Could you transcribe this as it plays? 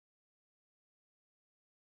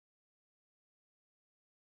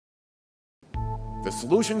the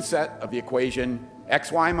solution set of the equation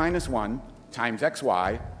xy minus 1 times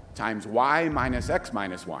xy times y minus x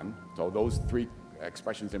minus 1, so those three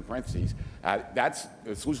expressions in parentheses, that's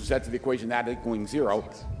the solution set to the equation that equaling 0.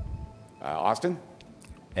 Austin?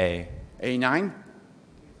 A. A9?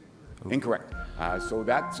 Ooh. Incorrect. So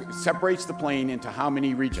that separates the plane into how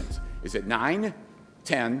many regions? Is it 9,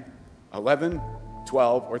 10, 11,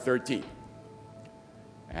 12, or 13?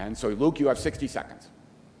 And so, Luke, you have 60 seconds.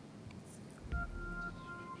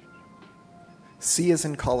 C is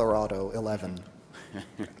in Colorado, 11.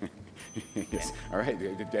 Yes. All right.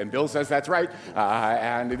 And Bill says that's right.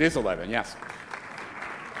 And it is 11, yes.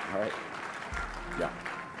 All right. Yeah.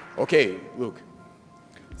 Okay, Luke.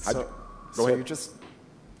 So Go ahead. you just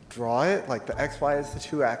draw it, like the xy is the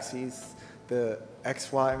two axes, the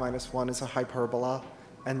xy minus 1 is a hyperbola,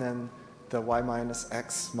 and then the y minus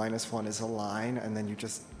x minus 1 is a line, and then you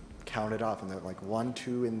just count it off, and they're like 1,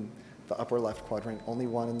 2 in the upper left quadrant, only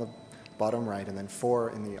 1 in the bottom right, and then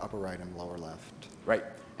 4 in the upper right and lower left. Right.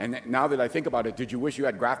 And now that I think about it, did you wish you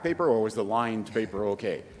had graph paper, or was the lined paper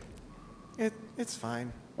okay? It's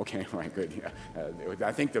fine. Okay, all right, good. Yeah.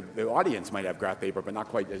 I think the audience might have graph paper, but not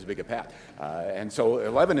quite as big a pad. And so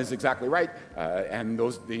 11 is exactly right, and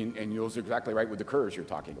those are exactly right with the curves you're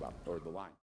talking about, or the line.